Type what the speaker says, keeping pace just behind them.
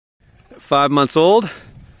5 months old,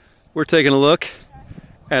 we're taking a look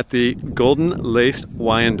at the golden-laced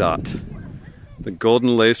Wyandotte. The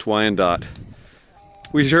golden-laced Wyandotte.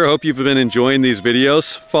 We sure hope you've been enjoying these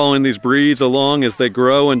videos, following these breeds along as they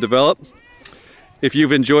grow and develop. If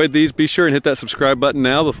you've enjoyed these, be sure and hit that subscribe button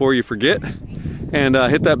now before you forget, and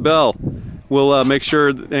hit that bell. We'll make sure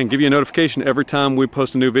and give you a notification every time we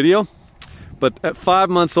post a new video. But at 5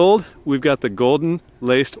 months old, we've got the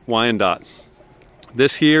golden-laced Wyandotte.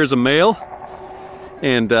 This here is a male,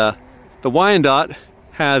 and the Wyandotte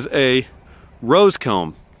has a rose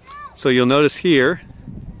comb. So you'll notice here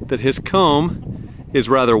that his comb is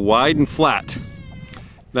rather wide and flat.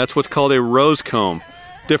 That's what's called a rose comb.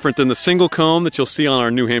 Different than the single comb that you'll see on our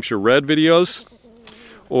New Hampshire Red videos,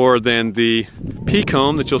 or than the pea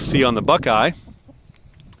comb that you'll see on the Buckeye.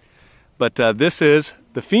 But this is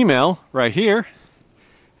the female right here,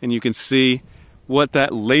 and you can see what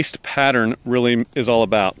that laced pattern really is all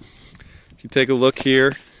about. If you take a look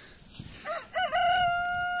here,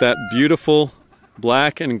 that beautiful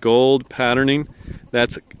black and gold patterning,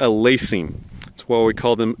 that's a lacing. That's why we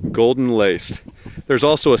call them golden laced. There's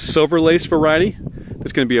also a silver lace variety.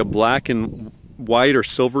 It's going to be a black and white or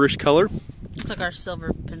silverish color. It's like our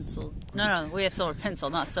silver pencil. No, we have silver pencil,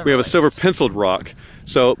 not silver. We have lace. a silver penciled rock.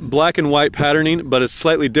 So black and white patterning, but it's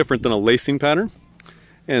slightly different than a lacing pattern.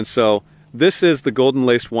 And so this is the golden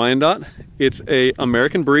laced Wyandotte. It's a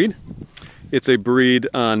American breed. It's a breed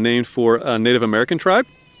named for a Native American tribe.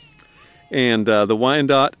 And the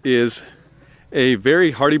Wyandotte is a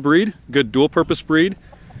very hardy breed, good dual purpose breed.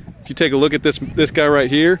 If you take a look at this guy right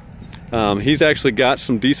here, he's actually got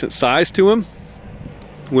some decent size to him.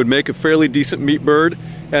 Would make a fairly decent meat bird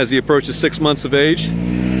as he approaches 6 months of age.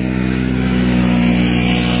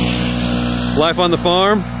 Life on the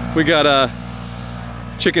farm, we got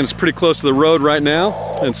chickens pretty close to the road right now,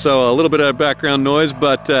 and so a little bit of background noise,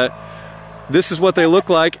 but this is what they look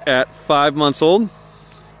like at 5 months old.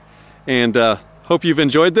 And hope you've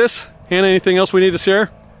enjoyed this. Hannah, anything else we need to share?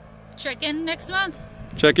 Check in next month.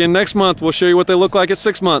 Check in next month. We'll show you what they look like at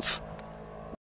 6 months.